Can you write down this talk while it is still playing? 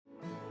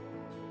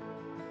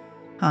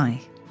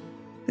Hi,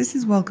 this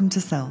is Welcome to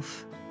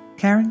Self,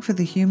 caring for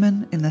the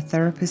human in the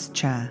therapist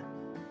chair.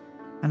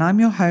 And I'm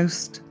your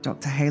host,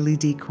 Dr. Hayley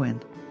D.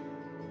 Quinn,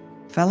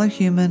 fellow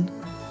human,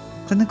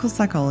 clinical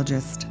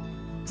psychologist,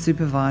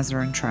 supervisor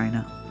and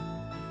trainer.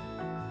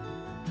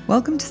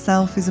 Welcome to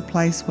Self is a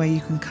place where you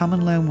can come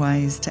and learn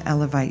ways to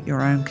elevate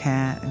your own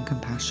care and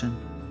compassion.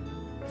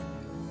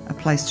 A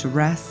place to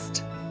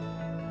rest,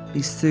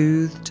 be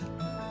soothed,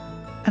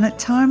 and at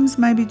times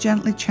maybe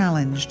gently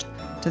challenged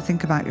to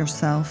think about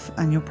yourself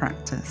and your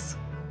practice.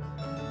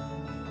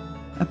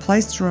 A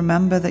place to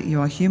remember that you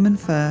are human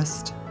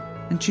first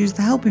and choose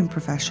the helping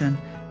profession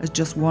as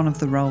just one of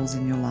the roles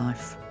in your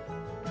life.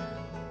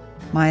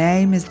 My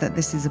aim is that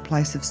this is a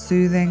place of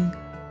soothing,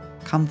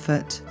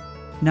 comfort,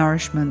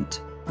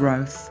 nourishment,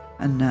 growth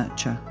and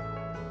nurture.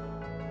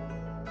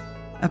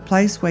 A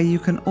place where you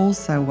can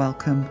also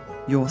welcome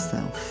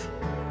yourself.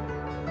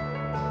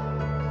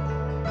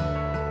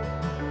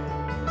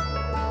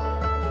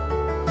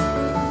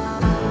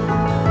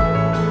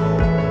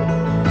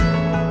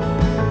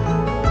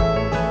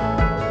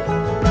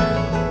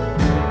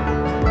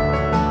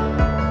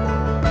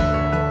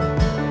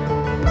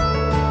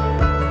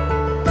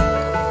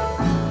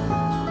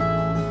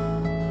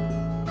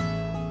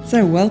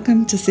 So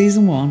welcome to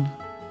Season 1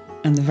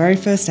 and the very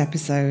first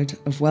episode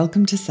of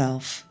Welcome to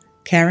Self,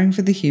 caring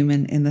for the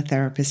human in the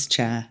therapist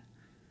chair.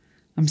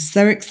 I'm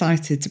so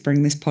excited to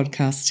bring this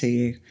podcast to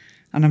you,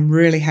 and I'm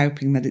really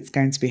hoping that it's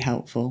going to be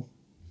helpful.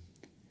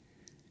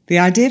 The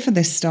idea for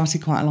this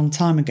started quite a long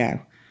time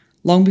ago,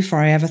 long before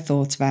I ever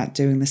thought about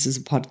doing this as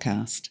a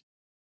podcast.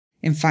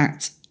 In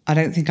fact, I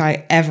don't think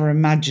I ever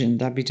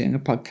imagined I'd be doing a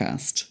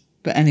podcast.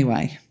 But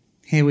anyway,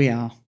 here we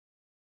are.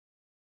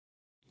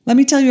 Let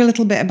me tell you a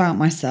little bit about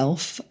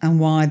myself and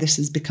why this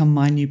has become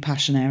my new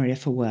passion area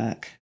for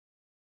work.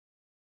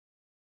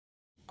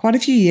 Quite a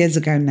few years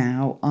ago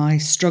now, I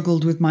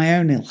struggled with my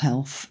own ill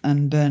health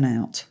and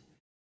burnout.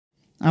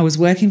 I was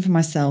working for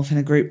myself in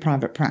a group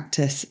private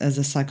practice as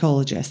a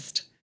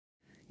psychologist,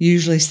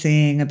 usually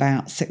seeing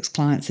about 6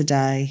 clients a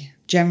day,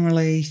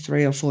 generally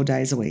 3 or 4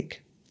 days a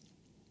week.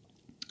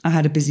 I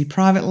had a busy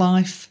private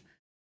life,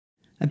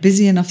 a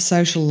busy enough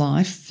social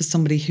life for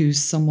somebody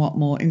who's somewhat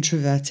more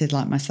introverted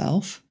like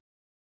myself.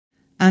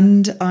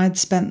 And I'd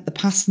spent the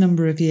past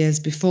number of years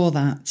before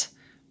that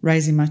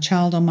raising my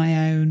child on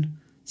my own,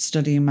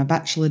 studying my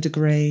bachelor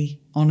degree,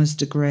 honours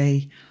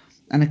degree,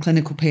 and a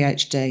clinical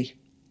PhD,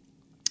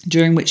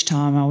 during which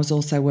time I was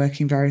also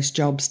working various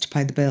jobs to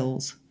pay the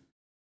bills.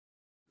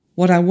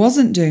 What I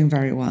wasn't doing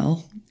very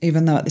well,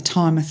 even though at the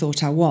time I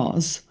thought I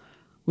was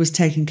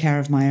taking care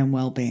of my own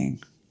well-being.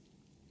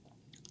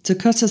 To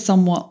cut a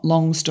somewhat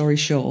long story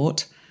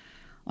short,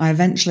 I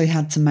eventually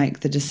had to make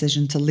the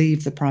decision to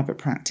leave the private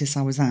practice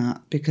I was at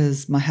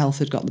because my health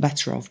had got the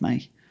better of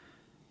me.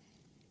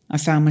 I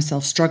found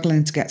myself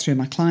struggling to get through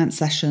my client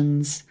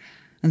sessions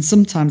and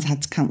sometimes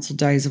had to cancel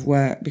days of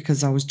work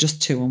because I was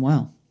just too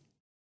unwell.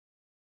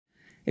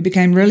 It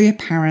became really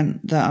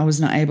apparent that I was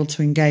not able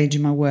to engage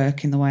in my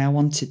work in the way I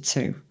wanted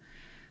to.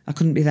 I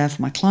couldn't be there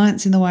for my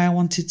clients in the way I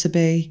wanted to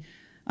be,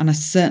 and I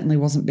certainly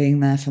wasn't being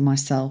there for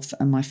myself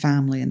and my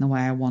family in the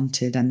way I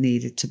wanted and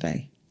needed to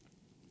be.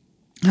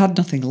 I had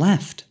nothing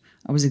left.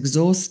 I was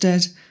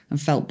exhausted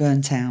and felt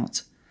burnt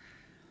out.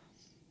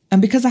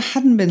 And because I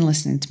hadn't been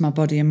listening to my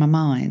body and my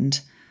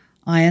mind,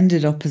 I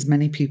ended up, as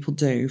many people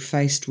do,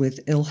 faced with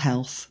ill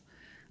health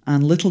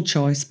and little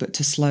choice but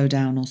to slow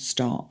down or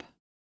stop.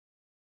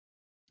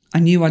 I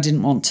knew I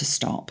didn't want to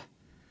stop.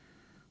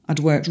 I'd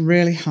worked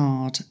really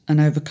hard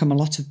and overcome a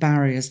lot of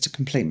barriers to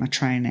complete my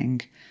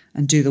training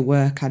and do the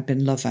work I'd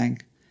been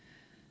loving.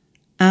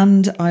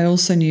 And I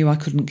also knew I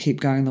couldn't keep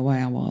going the way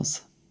I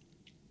was.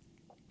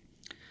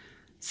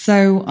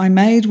 So I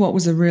made what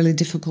was a really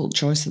difficult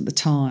choice at the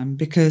time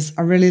because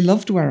I really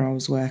loved where I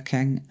was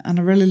working and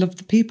I really loved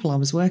the people I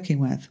was working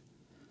with.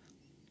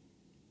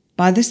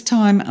 By this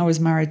time, I was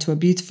married to a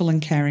beautiful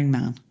and caring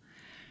man,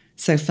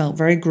 so felt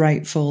very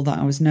grateful that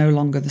I was no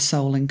longer the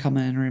sole income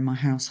earner in my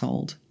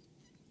household.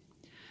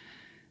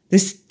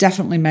 This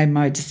definitely made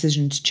my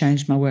decision to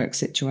change my work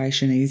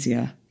situation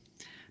easier.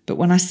 But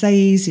when I say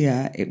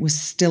easier, it was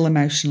still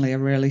emotionally a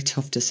really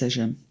tough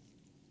decision.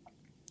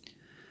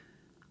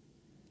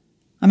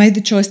 I made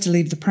the choice to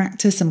leave the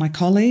practice and my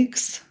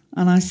colleagues,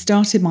 and I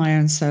started my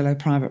own solo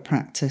private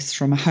practice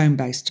from a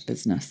home-based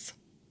business.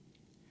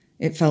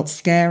 It felt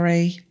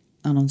scary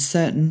and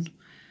uncertain,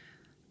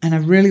 and I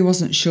really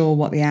wasn't sure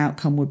what the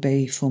outcome would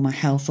be for my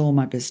health or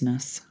my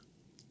business.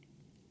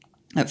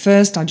 At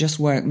first, I just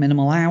worked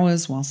minimal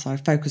hours whilst I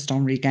focused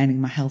on regaining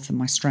my health and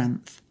my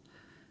strength.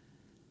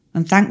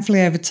 And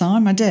thankfully, over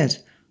time, I did.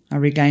 I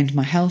regained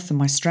my health and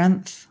my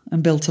strength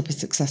and built up a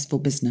successful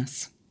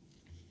business.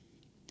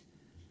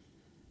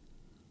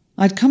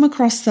 I'd come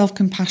across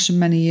self-compassion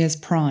many years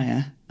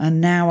prior, and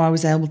now I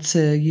was able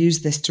to use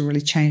this to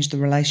really change the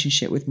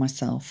relationship with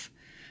myself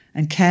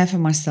and care for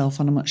myself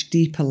on a much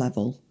deeper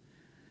level,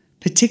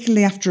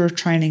 particularly after a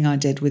training I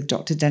did with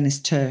Dr. Dennis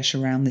Tersch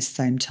around this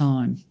same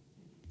time.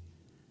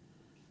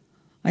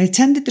 I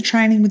attended the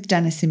training with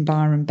Dennis in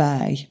Byron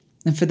Bay,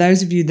 And for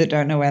those of you that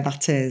don't know where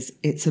that is,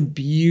 it's a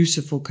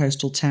beautiful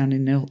coastal town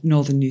in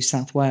northern New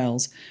South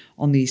Wales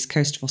on the east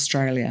coast of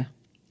Australia.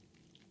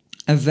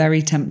 A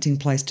very tempting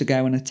place to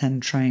go and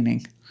attend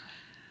training.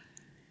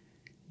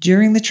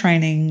 During the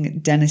training,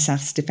 Dennis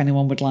asked if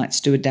anyone would like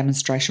to do a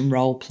demonstration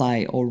role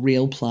play or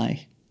real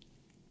play.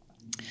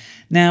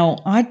 Now,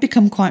 I'd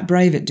become quite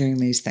brave at doing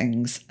these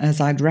things as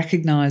I'd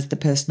recognised the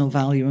personal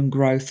value and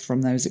growth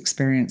from those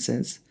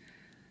experiences.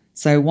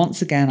 So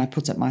once again, I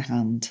put up my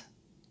hand.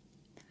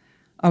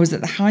 I was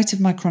at the height of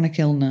my chronic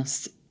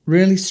illness,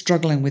 really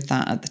struggling with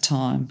that at the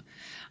time.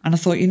 And I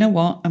thought, you know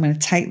what? I'm going to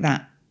take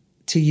that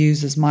to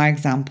use as my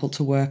example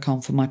to work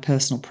on for my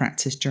personal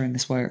practice during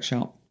this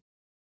workshop.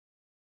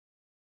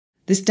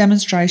 This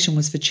demonstration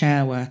was for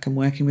chair work and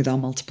working with our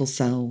multiple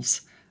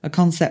selves, a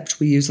concept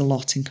we use a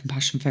lot in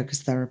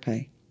compassion-focused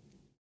therapy.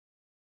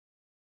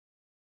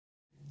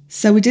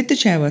 So we did the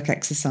chair work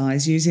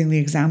exercise using the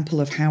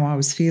example of how I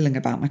was feeling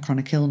about my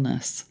chronic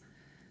illness.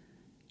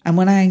 And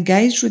when I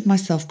engaged with my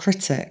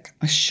self-critic,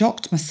 I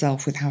shocked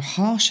myself with how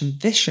harsh and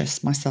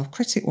vicious my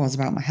self-critic was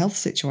about my health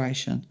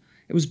situation.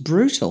 It was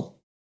brutal.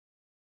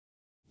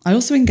 I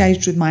also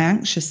engaged with my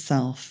anxious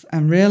self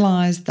and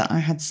realised that I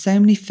had so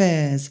many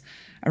fears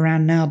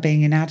around now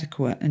being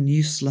inadequate and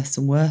useless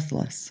and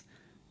worthless,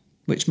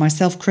 which my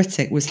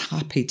self-critic was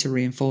happy to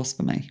reinforce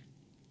for me.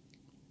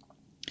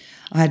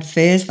 I had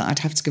fears that I'd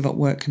have to give up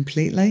work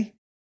completely.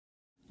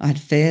 I had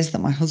fears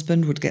that my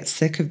husband would get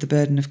sick of the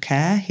burden of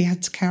care he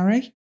had to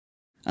carry,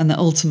 and that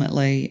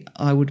ultimately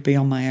I would be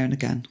on my own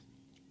again.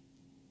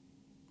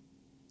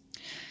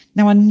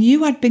 Now, I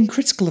knew I'd been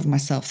critical of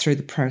myself through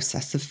the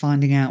process of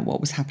finding out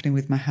what was happening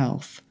with my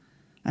health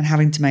and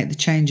having to make the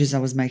changes I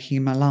was making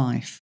in my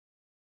life,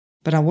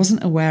 but I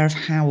wasn't aware of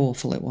how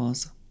awful it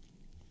was.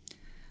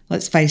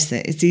 Let's face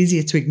it, it's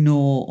easier to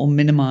ignore or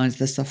minimise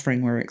the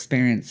suffering we're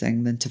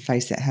experiencing than to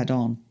face it head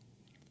on.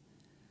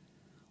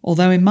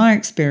 Although in my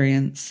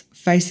experience,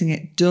 facing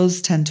it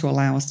does tend to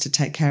allow us to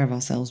take care of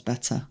ourselves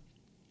better.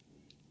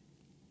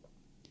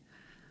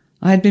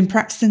 I had been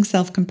practicing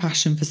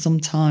self-compassion for some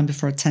time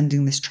before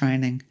attending this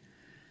training,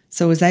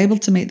 so I was able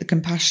to meet the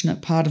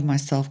compassionate part of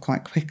myself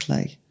quite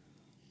quickly.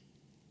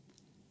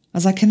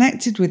 As I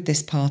connected with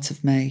this part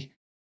of me,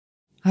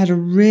 I had a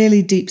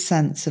really deep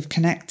sense of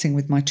connecting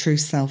with my true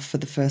self for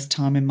the first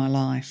time in my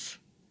life.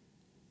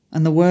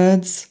 And the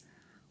words,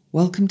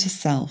 "Welcome to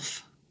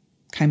self,"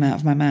 came out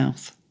of my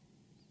mouth.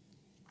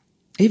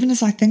 Even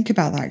as I think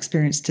about that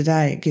experience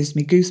today, it gives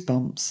me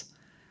goosebumps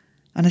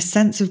and a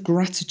sense of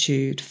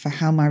gratitude for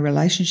how my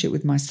relationship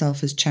with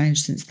myself has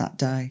changed since that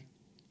day.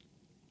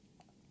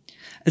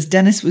 As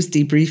Dennis was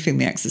debriefing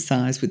the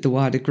exercise with the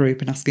wider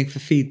group and asking for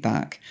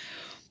feedback,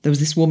 there was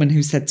this woman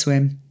who said to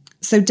him,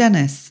 "So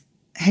Dennis,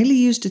 Hayley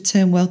used the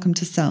term welcome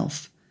to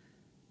self.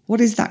 What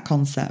is that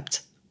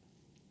concept?"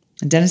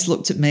 And Dennis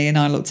looked at me and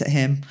I looked at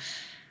him,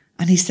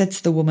 and he said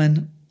to the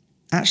woman,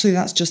 "Actually,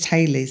 that's just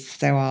Hayley's,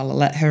 so I'll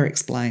let her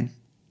explain."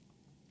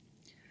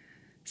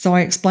 So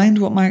I explained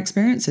what my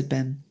experience had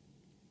been.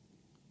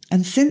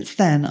 And since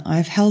then,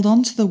 I've held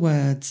on to the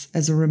words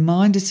as a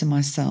reminder to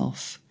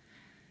myself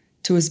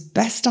to, as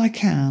best I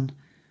can,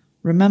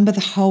 remember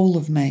the whole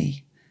of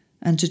me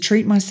and to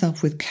treat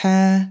myself with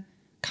care,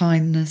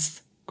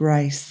 kindness,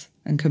 grace,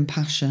 and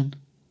compassion.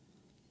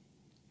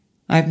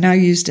 I've now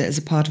used it as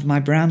a part of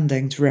my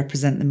branding to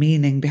represent the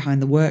meaning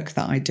behind the work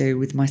that I do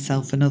with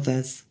myself and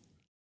others.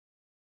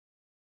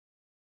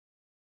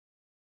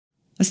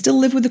 I still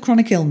live with a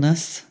chronic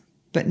illness,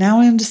 but now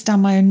I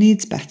understand my own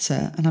needs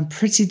better and I'm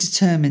pretty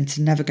determined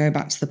to never go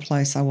back to the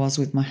place I was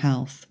with my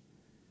health.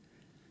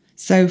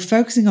 So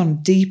focusing on a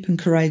deep and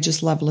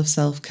courageous level of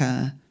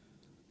self-care,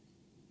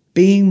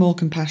 being more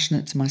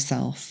compassionate to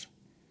myself,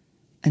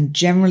 and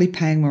generally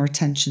paying more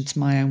attention to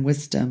my own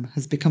wisdom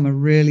has become a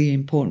really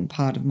important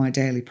part of my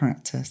daily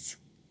practice.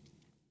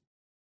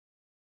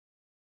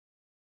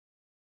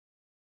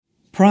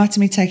 Prior to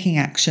me taking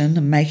action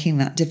and making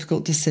that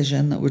difficult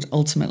decision that would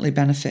ultimately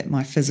benefit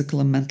my physical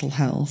and mental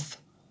health,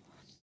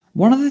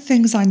 one of the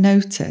things I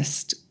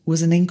noticed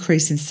was an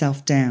increase in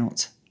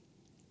self-doubt.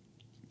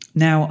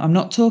 Now, I'm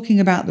not talking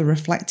about the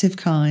reflective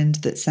kind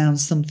that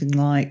sounds something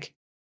like,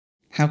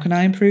 how can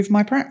I improve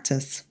my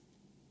practice?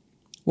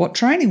 What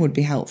training would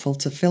be helpful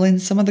to fill in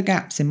some of the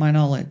gaps in my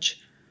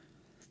knowledge?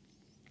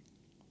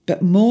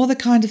 But more the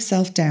kind of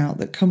self-doubt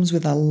that comes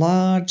with a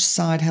large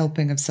side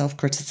helping of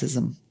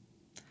self-criticism.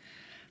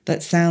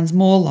 That sounds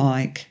more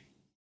like,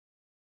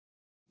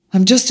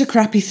 I'm just a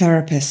crappy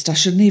therapist, I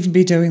shouldn't even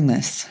be doing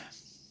this.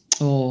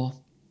 Or,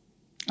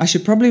 I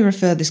should probably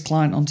refer this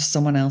client on to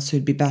someone else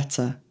who'd be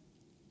better.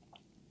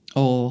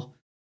 Or,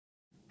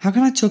 how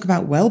can I talk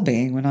about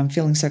well-being when I'm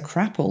feeling so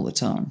crap all the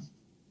time?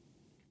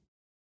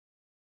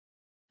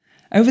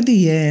 Over the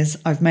years,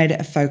 I've made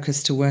it a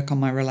focus to work on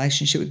my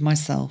relationship with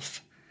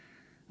myself,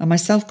 and my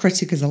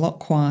self-critic is a lot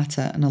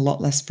quieter and a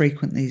lot less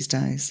frequent these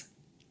days.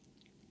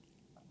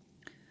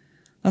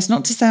 That's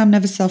not to say I'm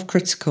never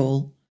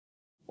self-critical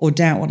or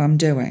doubt what I'm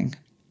doing,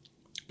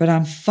 but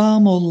I'm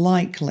far more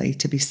likely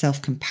to be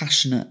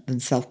self-compassionate than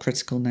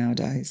self-critical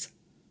nowadays.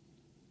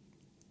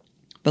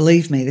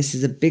 Believe me, this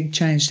is a big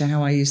change to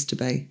how I used to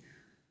be.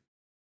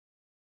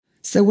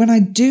 So when I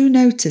do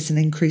notice an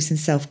increase in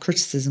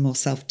self-criticism or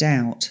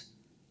self-doubt,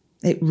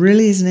 it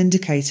really is an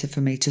indicator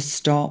for me to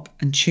stop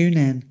and tune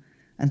in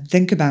and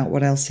think about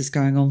what else is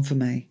going on for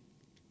me.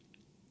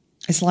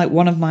 It's like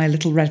one of my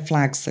little red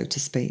flags, so to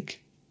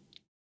speak.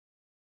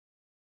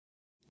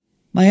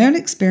 My own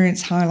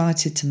experience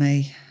highlighted to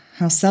me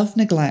how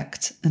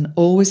self-neglect and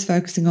always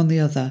focusing on the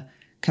other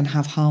can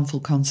have harmful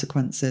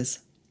consequences.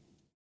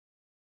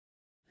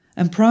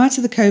 And prior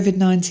to the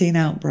COVID-19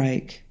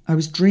 outbreak, I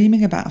was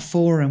dreaming about a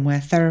forum where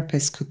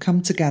therapists could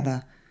come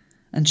together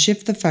and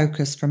shift the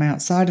focus from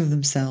outside of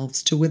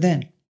themselves to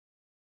within.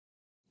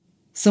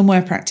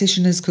 Somewhere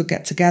practitioners could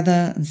get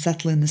together and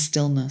settle in the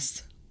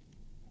stillness,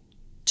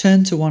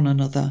 turn to one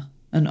another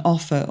and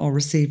offer or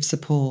receive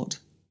support.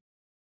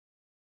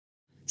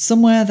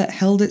 Somewhere that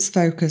held its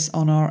focus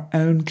on our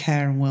own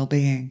care and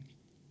well-being.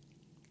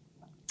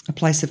 A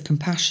place of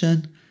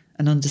compassion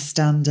and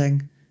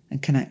understanding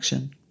and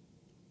connection.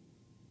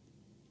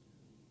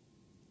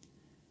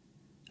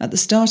 At the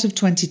start of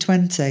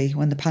 2020,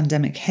 when the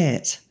pandemic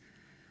hit,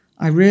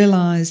 I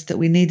realised that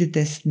we needed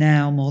this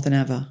now more than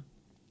ever.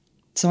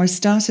 So I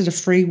started a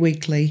free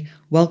weekly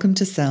Welcome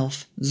to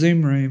Self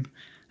Zoom room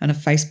and a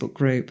Facebook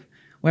group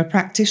where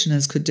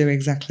practitioners could do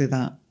exactly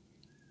that.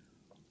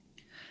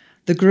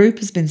 The group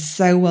has been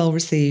so well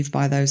received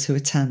by those who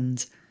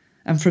attend,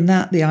 and from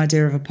that the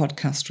idea of a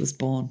podcast was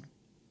born.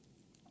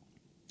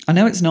 I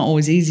know it's not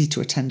always easy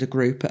to attend a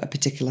group at a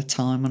particular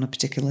time on a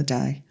particular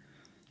day.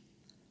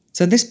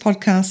 So this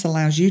podcast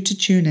allows you to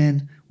tune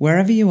in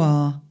wherever you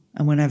are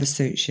and whenever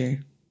suits you.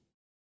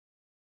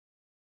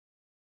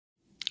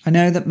 I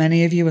know that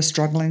many of you are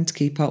struggling to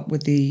keep up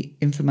with the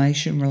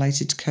information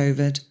related to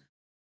COVID,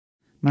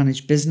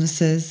 manage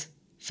businesses,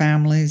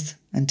 families,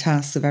 and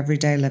tasks of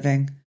everyday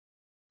living,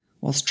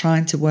 whilst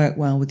trying to work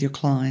well with your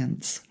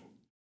clients.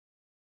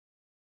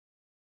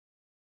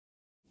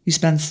 You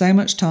spend so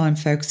much time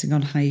focusing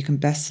on how you can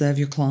best serve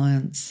your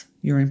clients,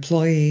 your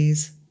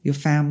employees, your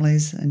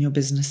families, and your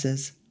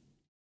businesses.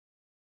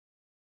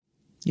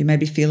 You may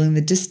be feeling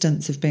the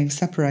distance of being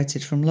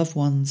separated from loved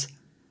ones.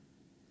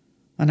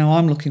 I know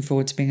I'm looking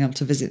forward to being able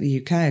to visit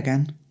the UK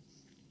again.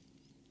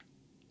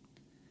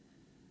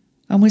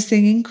 And we're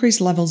seeing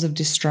increased levels of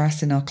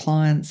distress in our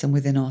clients and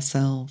within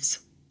ourselves.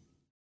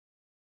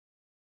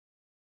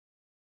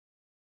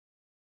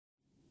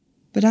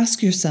 But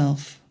ask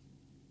yourself,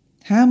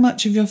 how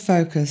much of your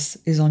focus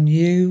is on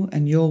you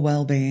and your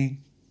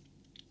well-being?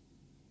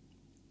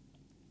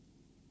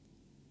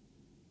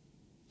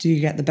 Do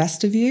you get the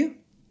best of you?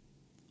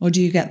 Or do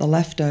you get the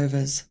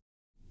leftovers,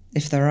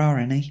 if there are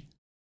any?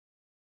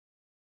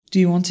 Do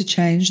you want to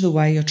change the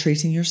way you're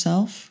treating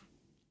yourself?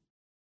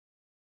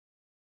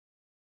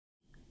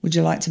 Would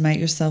you like to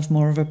make yourself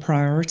more of a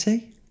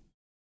priority?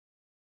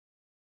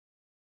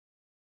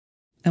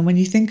 And when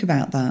you think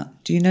about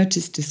that, do you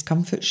notice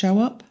discomfort show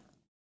up?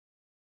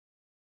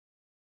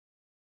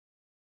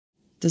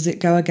 Does it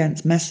go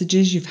against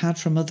messages you've had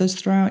from others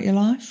throughout your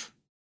life?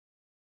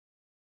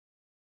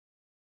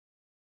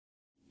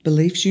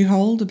 Beliefs you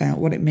hold about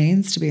what it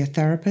means to be a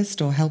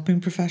therapist or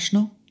helping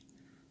professional?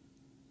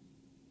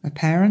 A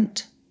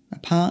parent? A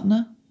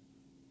partner?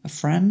 A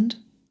friend?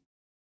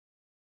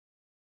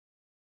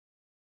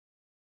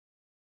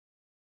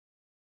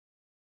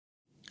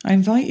 I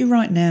invite you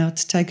right now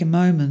to take a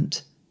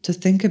moment to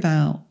think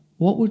about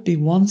what would be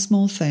one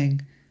small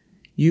thing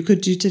you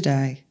could do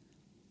today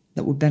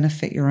that would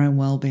benefit your own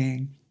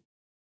well-being.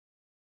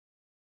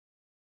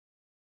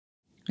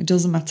 It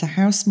doesn't matter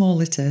how small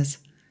it is,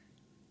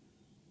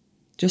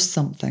 just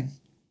something.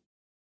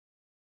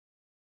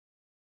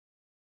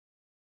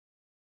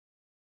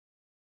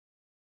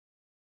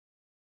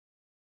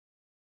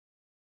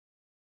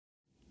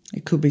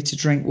 It could be to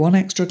drink one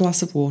extra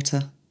glass of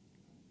water,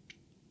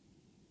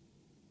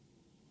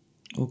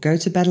 or go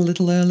to bed a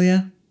little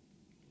earlier,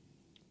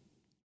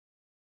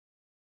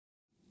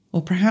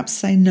 or perhaps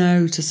say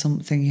no to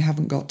something you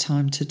haven't got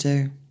time to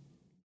do.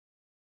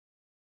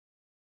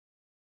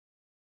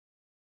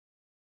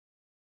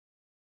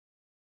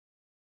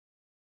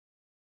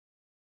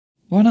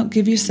 Why not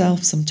give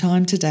yourself some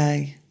time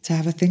today to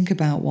have a think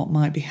about what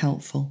might be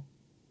helpful?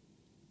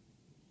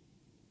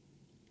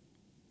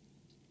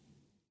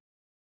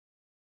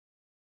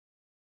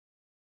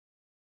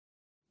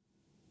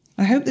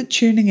 I hope that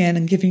tuning in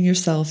and giving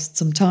yourself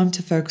some time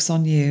to focus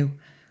on you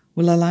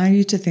will allow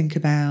you to think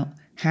about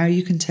how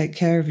you can take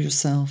care of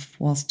yourself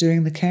whilst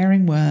doing the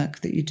caring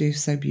work that you do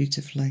so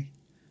beautifully.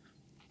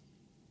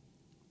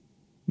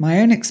 My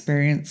own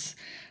experience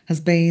has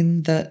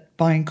been that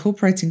by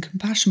incorporating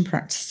compassion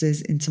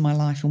practices into my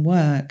life and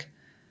work,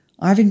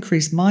 I've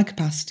increased my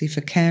capacity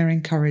for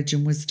caring, courage,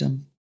 and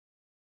wisdom.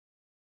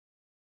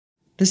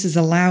 This has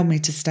allowed me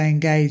to stay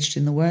engaged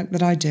in the work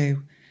that I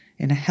do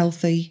in a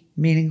healthy,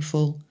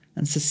 meaningful,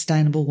 and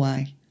sustainable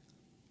way.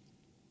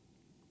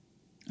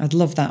 I'd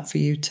love that for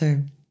you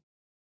too.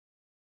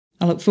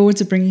 I look forward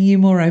to bringing you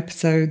more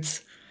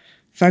episodes,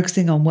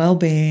 focusing on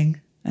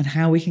well-being and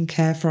how we can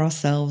care for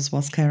ourselves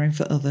whilst caring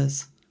for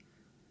others.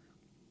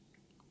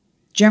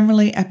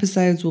 Generally,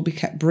 episodes will be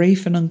kept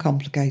brief and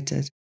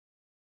uncomplicated.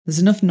 There's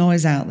enough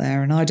noise out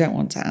there, and I don't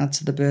want to add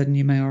to the burden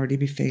you may already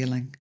be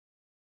feeling.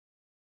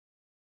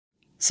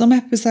 Some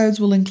episodes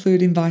will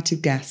include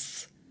invited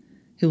guests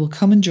who will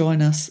come and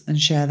join us and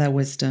share their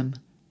wisdom,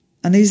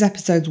 and these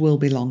episodes will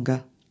be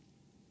longer.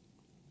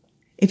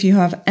 If you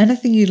have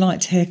anything you'd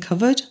like to hear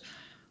covered,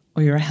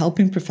 or you're a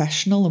helping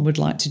professional and would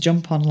like to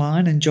jump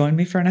online and join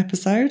me for an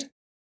episode,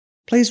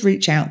 please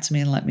reach out to me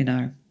and let me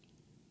know.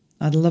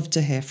 I'd love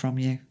to hear from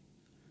you.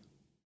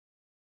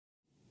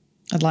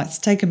 I'd like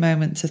to take a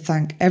moment to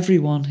thank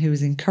everyone who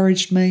has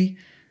encouraged me,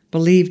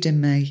 believed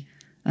in me,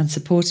 and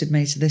supported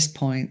me to this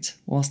point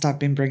whilst I've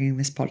been bringing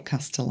this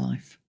podcast to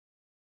life.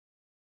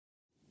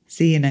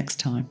 See you next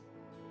time.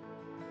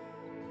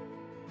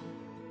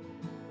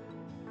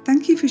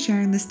 Thank you for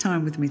sharing this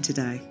time with me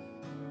today.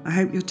 I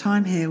hope your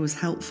time here was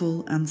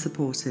helpful and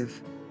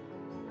supportive.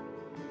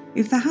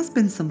 If there has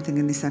been something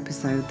in this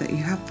episode that you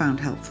have found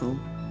helpful,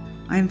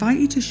 I invite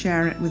you to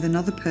share it with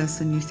another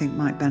person you think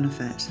might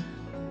benefit.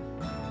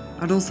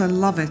 I'd also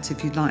love it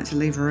if you'd like to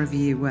leave a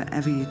review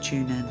wherever you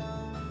tune in.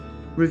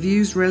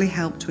 Reviews really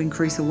help to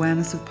increase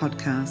awareness of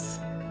podcasts,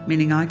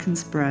 meaning I can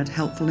spread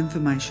helpful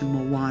information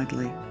more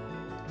widely.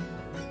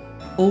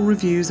 All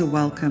reviews are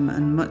welcome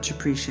and much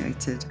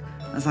appreciated,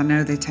 as I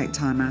know they take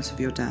time out of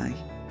your day.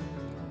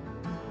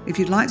 If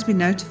you'd like to be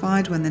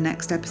notified when the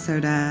next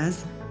episode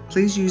airs,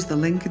 please use the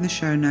link in the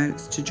show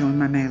notes to join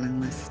my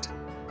mailing list.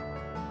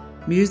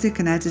 Music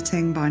and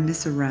editing by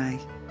Nissa Ray.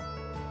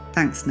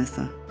 Thanks,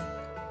 Nissa.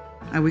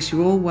 I wish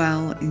you all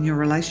well in your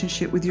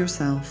relationship with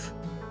yourself,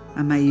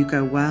 and may you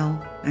go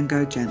well and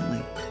go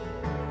gently.